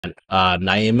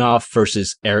Naimov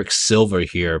versus Erik Silva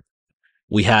here.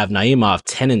 We have Naimov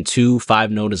 10-2,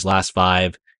 5-0 his last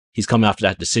five. He's coming after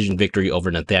that decision victory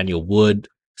over Nathaniel Wood.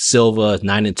 Silva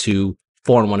 9-2,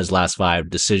 4-1 his last five.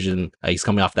 Decision. He's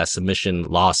coming off that submission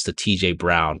loss to TJ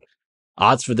Brown.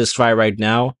 Odds for this fight right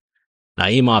now,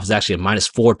 Naimov is actually at minus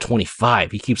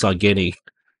 425. He keeps on getting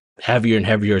heavier and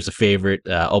heavier as a favorite.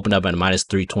 Open up at minus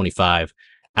 325.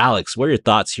 Alex, what are your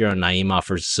thoughts here on Naimov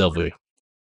versus Silva?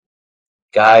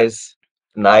 Guys,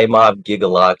 Naimov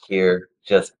Gigalock here.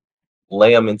 Just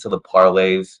lay him into the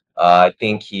parlays. I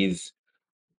think he's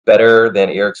better than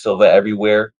Erik Silva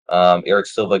everywhere. Erik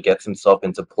Silva gets himself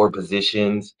into poor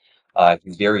positions.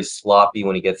 He's very sloppy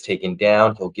when he gets taken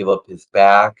down. He'll give up his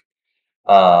back.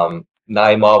 Naimov,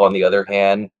 on the other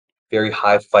hand, very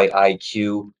high fight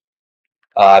IQ.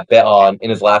 I bet on in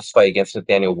his last fight against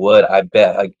Nathaniel Wood. I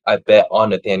bet on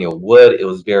Nathaniel Wood. It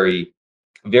was very,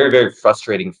 very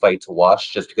frustrating fight to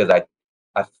watch, just because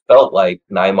I felt like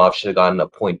Naimov should have gotten a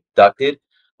point deducted.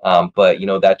 But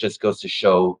that just goes to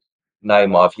show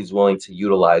Naimov he's willing to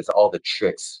utilize all the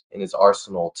tricks in his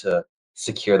arsenal to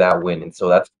secure that win. And so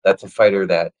that's a fighter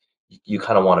that you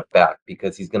kind of want to back,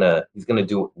 because he's gonna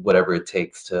do whatever it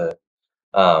takes to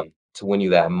win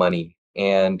you that money.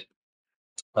 And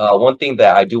one thing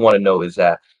that I do want to know is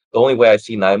that the only way I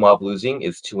see Naimov losing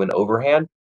is to an overhand.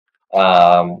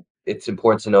 It's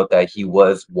important to note that he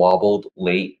was wobbled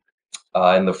late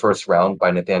in the first round by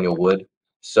Nathaniel Wood.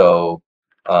 So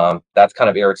that's kind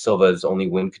of Erik Silva's only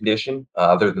win condition.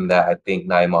 Other than that, I think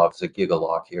Naimov's a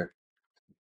gigalock here.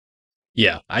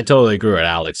 Yeah, I totally agree with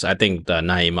Alex. I think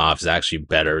Naimov is actually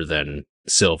better than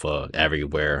Silva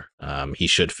everywhere. He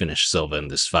should finish Silva in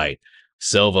this fight.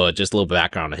 Silva, just a little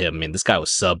background on him. I mean, this guy was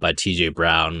subbed by TJ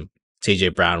Brown.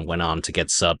 TJ Brown went on to get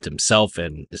subbed himself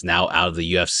and is now out of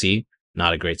the UFC.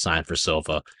 Not a great sign for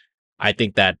Silva. I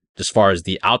think that as far as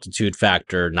the altitude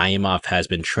factor, Naimov has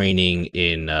been training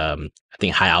in, I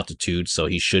think, high altitude, so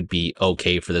he should be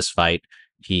okay for this fight.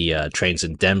 He trains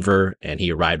in Denver, and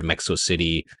he arrived in Mexico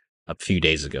City a few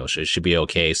days ago, so it should be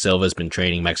okay. Silva's been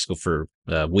training in Mexico for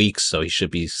weeks, so he should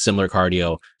be similar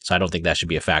cardio, so I don't think that should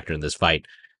be a factor in this fight.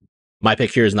 My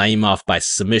pick here is Naimov by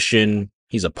submission.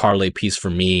 He's a parlay piece for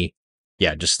me.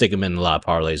 Yeah, just stick him in a lot of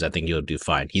parlays. I think he'll do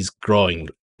fine. He's growing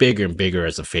bigger and bigger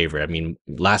as a favorite. I mean,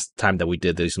 last time that we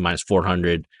did this, minus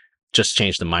 400, just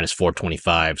changed to minus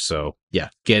 425. So yeah,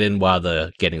 get in while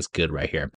the getting's good right here.